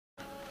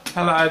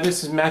Hello,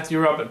 this is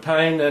Matthew Robert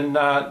Payne, and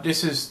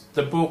this is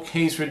the book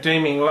His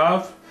Redeeming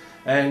Love,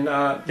 and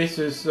this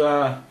is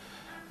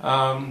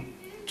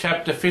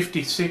chapter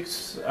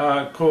 56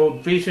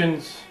 called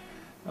Visions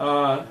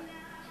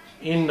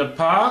in the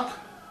Park.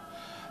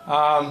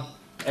 I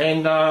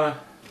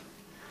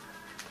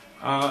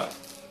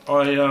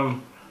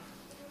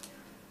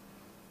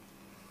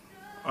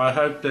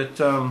hope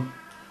that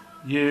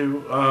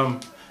you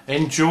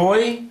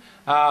enjoy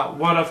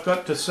what I've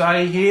got to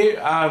say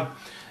here.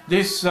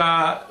 This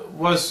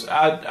was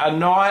a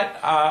night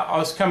I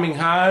was coming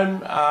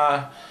home.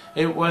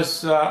 It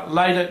was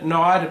late at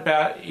night,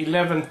 about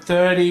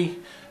 11:30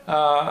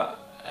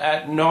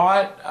 at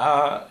night.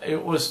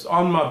 It was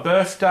on my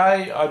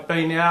birthday. I'd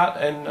been out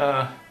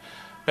and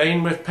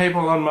been with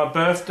people on my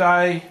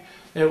birthday.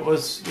 It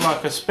was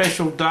like a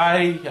special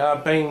day,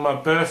 being my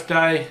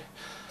birthday.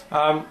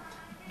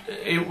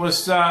 It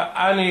was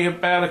only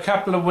about a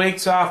couple of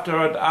weeks after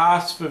I'd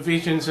asked for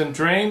visions and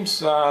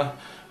dreams,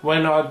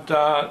 when I'd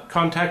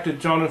contacted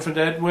Jonathan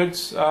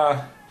Edwards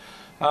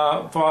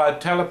via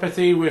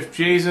telepathy with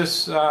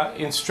Jesus'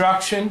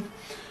 instruction.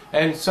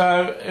 And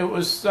so it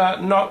was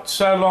not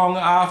so long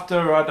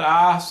after I'd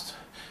asked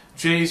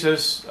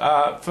Jesus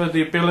for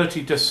the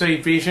ability to see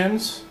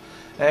visions.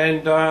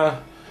 And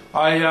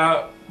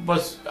I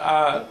was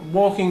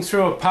walking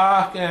through a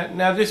park.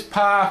 Now this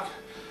park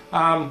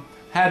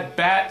had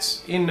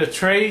bats in the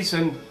trees,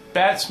 and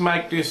bats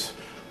make this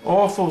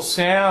awful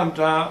sound.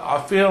 I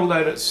feel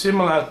that it's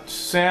similar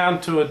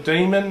sound to a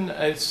demon.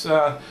 It's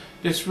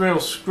this real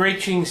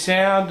screeching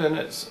sound, and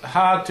it's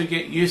hard to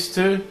get used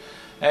to.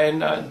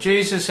 And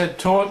Jesus had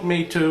taught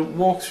me to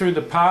walk through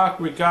the park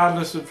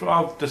regardless of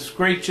the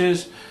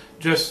screeches,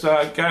 just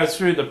go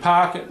through the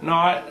park at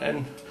night.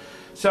 And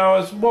so I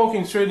was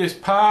walking through this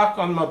park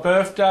on my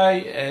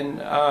birthday,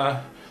 and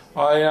I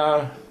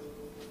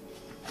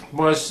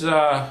was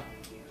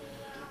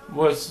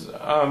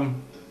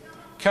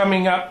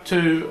coming up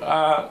to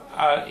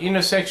an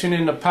intersection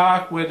in the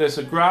park where there's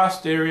a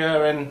grassed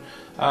area, and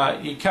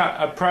you can't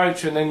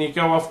approach, and then you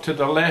go off to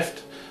the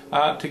left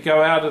to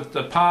go out of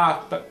the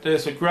park, but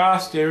there's a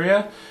grassed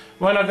area.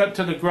 When I got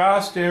to the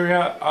grassed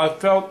area, I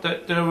felt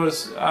that there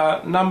was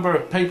a number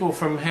of people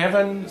from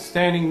heaven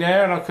standing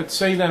there, and I could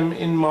see them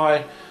in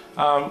my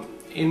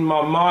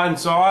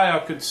mind's eye. I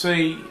could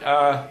see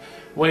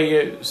where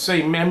you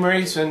see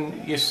memories,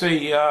 and you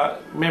see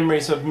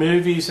memories of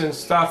movies and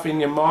stuff in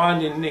your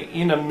mind,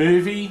 in a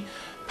movie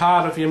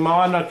part of your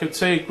mind. I could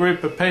see a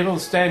group of people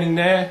standing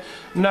there.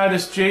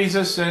 Noticed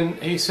Jesus, and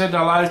he said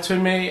hello to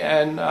me,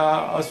 and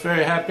I was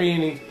very happy,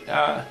 and he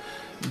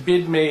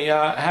bid me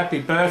happy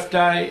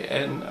birthday.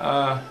 And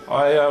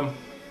I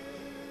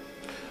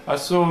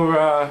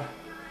saw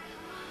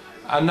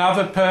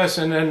another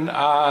person, and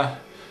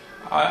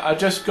I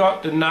just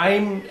got the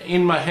name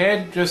in my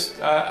head, just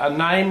a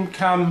name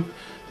come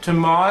to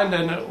mind,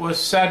 and it was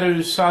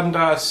Sadhu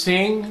Sundar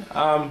Singh,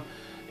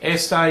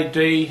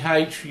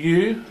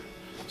 S-A-D-H-U,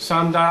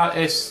 Sundar,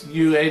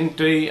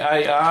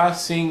 S-U-N-D-A-R,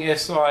 Singh,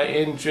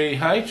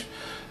 S-I-N-G-H,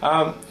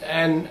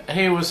 and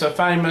he was a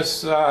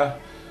famous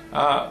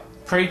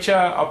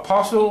preacher,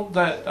 apostle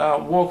that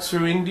walks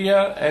through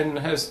India and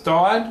has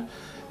died.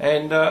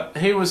 And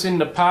he was in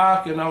the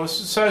park, and I was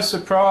so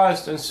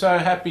surprised and so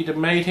happy to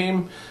meet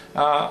him.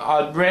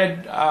 I'd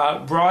read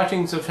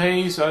writings of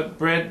his, I'd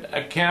read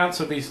accounts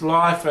of his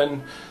life,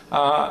 and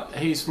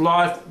his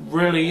life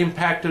really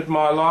impacted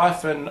my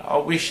life, and I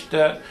wished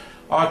that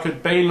I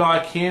could be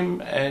like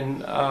him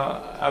and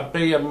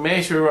be a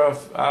measure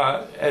of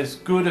as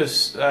good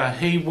as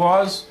he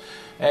was.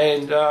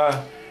 And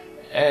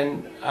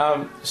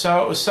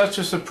so it was such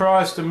a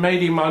surprise to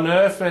meet him on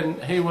earth,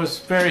 and he was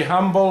very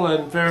humble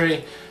and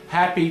very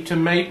happy to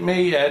meet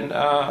me, and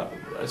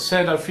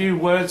said a few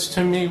words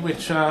to me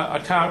which I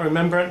can't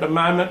remember at the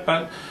moment,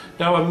 but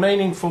they were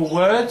meaningful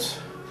words.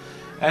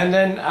 And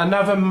then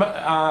another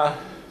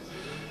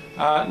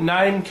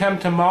name came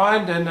to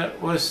mind, and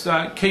it was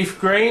Keith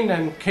Green.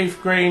 And Keith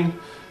Green,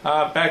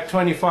 back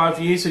 25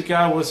 years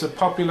ago, was a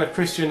popular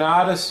Christian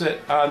artist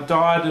that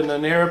died in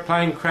an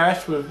aeroplane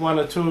crash with one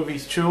or two of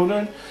his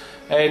children.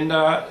 And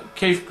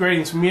Keith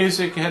Green's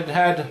music had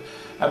had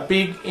a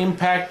big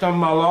impact on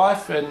my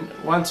life, and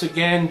once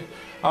again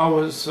I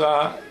was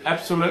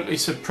absolutely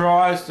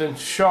surprised and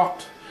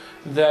shocked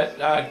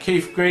that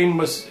Keith Green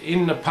was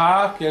in the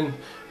park. And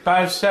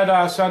both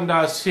Sadhu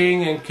Sundar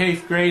Singh and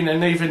Keith Green,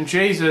 and even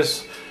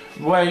Jesus,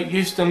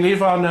 used to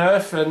live on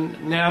earth,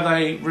 and now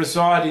they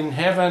reside in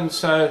heaven.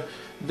 So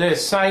they're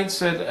saints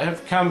that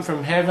have come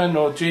from heaven,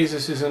 or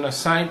Jesus isn't a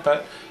saint,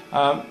 but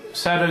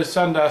Sadhu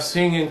Sundar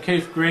Singh and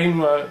Keith Green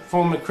were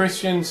former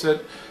Christians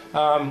that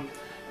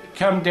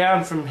come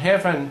down from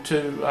heaven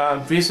to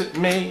visit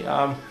me.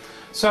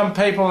 Some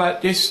people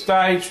at this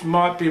stage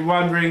might be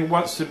wondering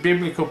what's the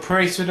biblical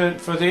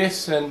precedent for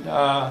this, and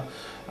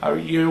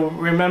you'll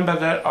remember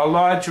that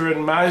Elijah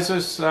and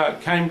Moses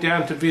came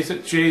down to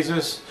visit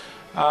Jesus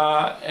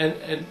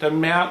at the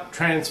Mount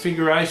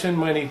Transfiguration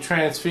when he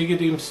transfigured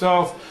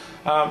himself.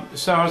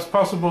 So it's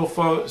possible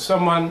for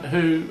someone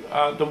who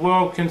the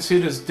world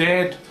considers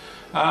dead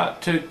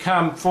to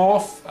come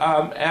forth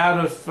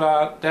out of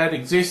that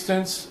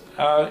existence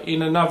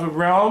in another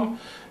realm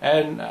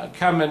and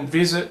come and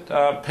visit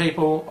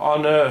people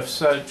on earth.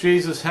 So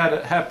Jesus had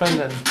it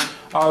happen, and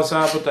I was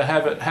able to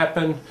have it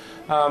happen.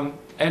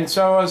 And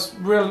so I was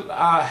real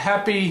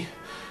happy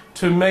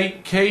to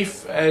meet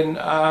Keith, and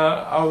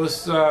I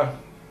was,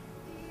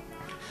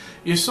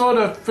 you sort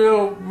of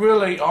feel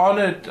really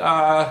honoured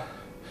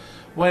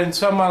when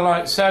someone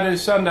like Sadhu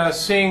Sundar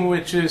Singh,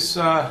 which is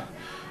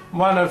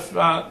one of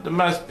the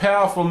most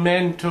powerful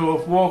men to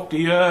have walked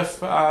the earth,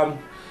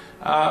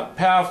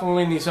 powerful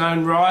in his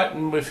own right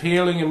and with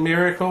healing and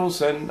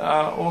miracles and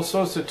all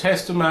sorts of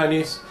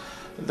testimonies,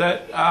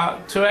 that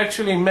to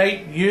actually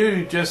meet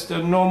you, just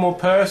a normal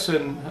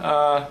person,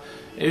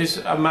 is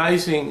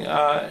amazing.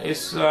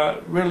 It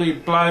really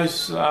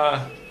blows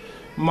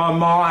my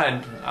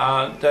mind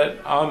that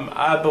I'm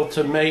able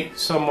to meet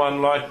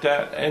someone like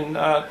that, and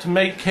to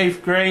meet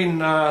Keith Green,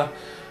 like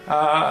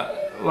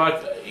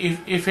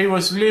if he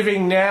was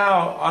living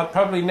now, I'd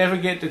probably never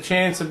get the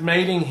chance of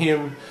meeting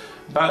him,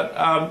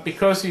 but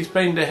because he's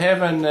been to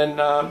heaven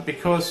and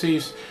because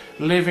he's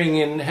living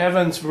in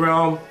heaven's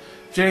realm,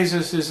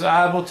 Jesus is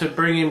able to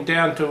bring him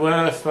down to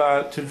earth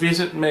to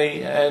visit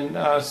me and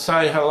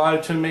say hello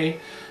to me,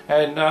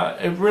 and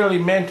it really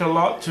meant a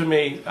lot to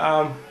me.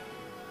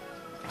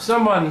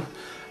 Someone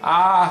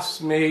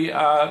asked me,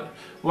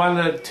 one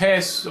of the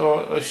tests,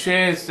 or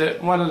shares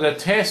that one of the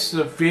tests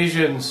of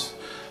visions,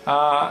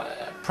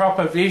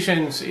 proper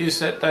visions, is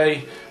that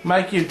they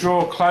make you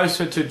draw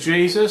closer to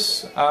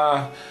Jesus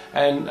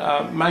and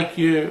make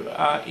you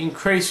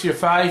increase your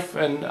faith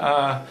and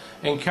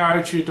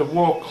encourage you to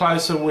walk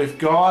closer with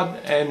God.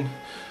 And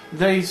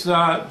these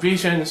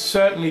visions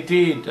certainly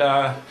did.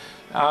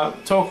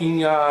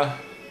 Talking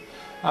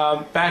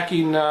back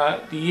in the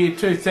year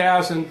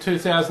 2000,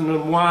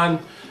 2001,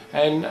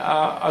 and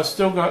I've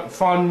still got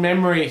fond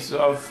memories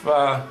of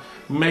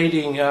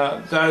meeting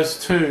those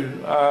two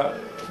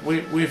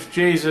with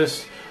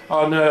Jesus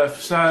on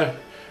earth. So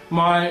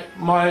my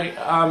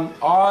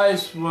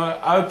eyes were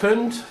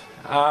opened.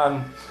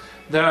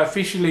 They're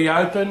officially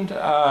opened.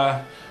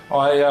 I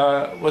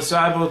was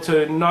able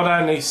to not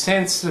only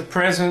sense the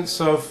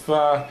presence of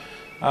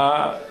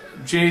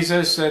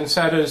Jesus and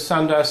Sadhu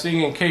Sundar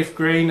Singh and Keith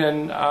Green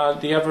and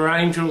the other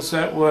angels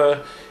that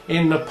were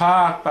in the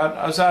park, but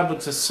I was able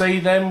to see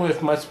them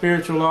with my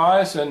spiritual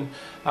eyes and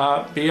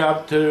be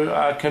able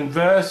to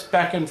converse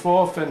back and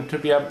forth, and to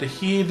be able to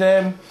hear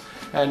them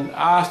and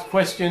ask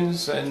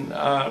questions and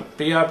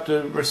be able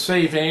to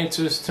receive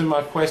answers to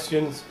my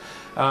questions.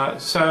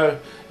 So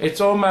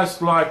it's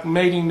almost like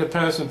meeting the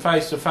person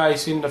face to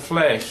face in the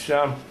flesh.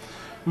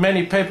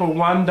 Many people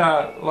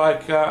wonder,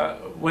 like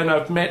when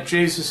I've met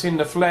Jesus in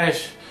the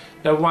flesh,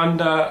 they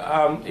wonder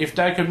if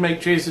they could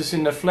meet Jesus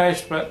in the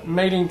flesh, but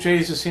meeting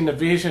Jesus in a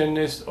vision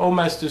is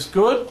almost as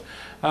good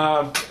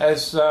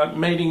as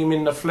meeting him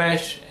in the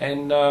flesh,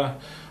 and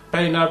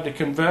being able to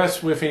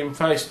converse with him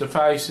face to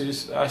face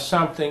is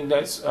something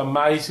that's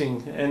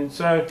amazing. And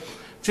so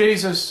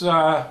Jesus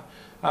had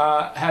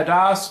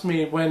asked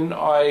me when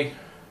I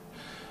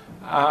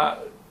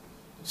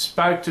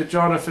spoke to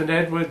Jonathan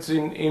Edwards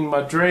in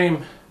my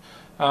dream,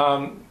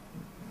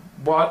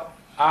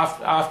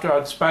 after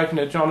I'd spoken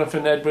to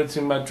Jonathan Edwards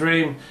in my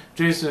dream,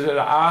 Jesus had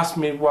asked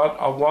me what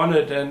I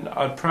wanted, and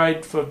I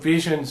prayed for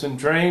visions and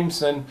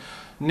dreams, and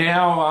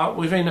now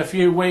within a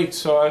few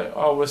weeks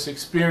I was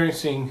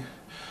experiencing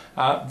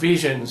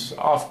visions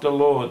of the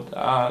Lord,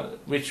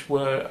 which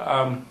were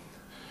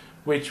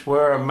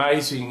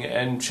amazing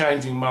and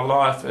changing my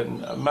life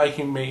and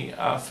making me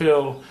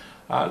feel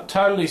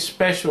totally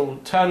special,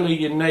 totally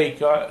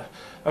unique. I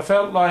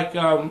felt like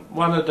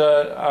one of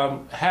the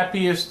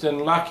happiest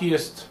and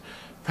luckiest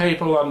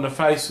people on the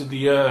face of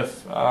the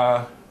earth,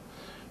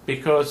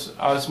 because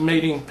I was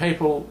meeting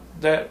people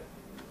that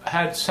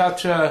had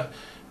such a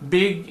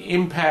big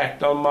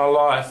impact on my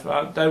life.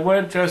 They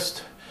weren't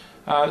just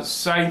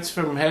saints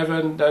from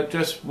heaven, they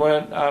just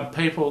weren't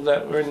people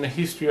that were in the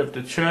history of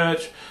the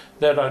church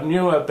that I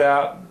knew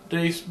about.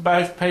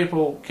 Both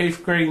people,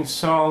 Keith Green's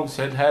songs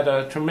had had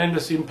a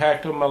tremendous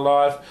impact on my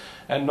life,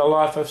 and the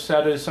life of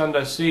Sadhu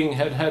Sundar Singh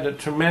had had a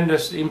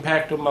tremendous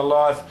impact on my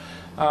life.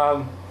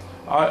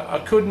 I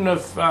couldn't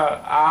have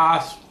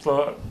asked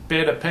for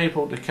better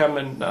people to come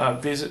and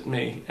visit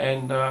me,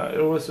 and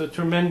it was a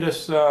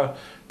tremendous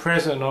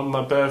present on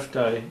my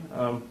birthday.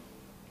 I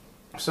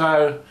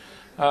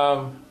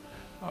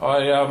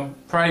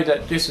pray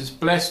that this has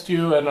blessed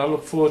you, and I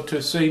look forward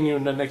to seeing you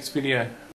in the next video.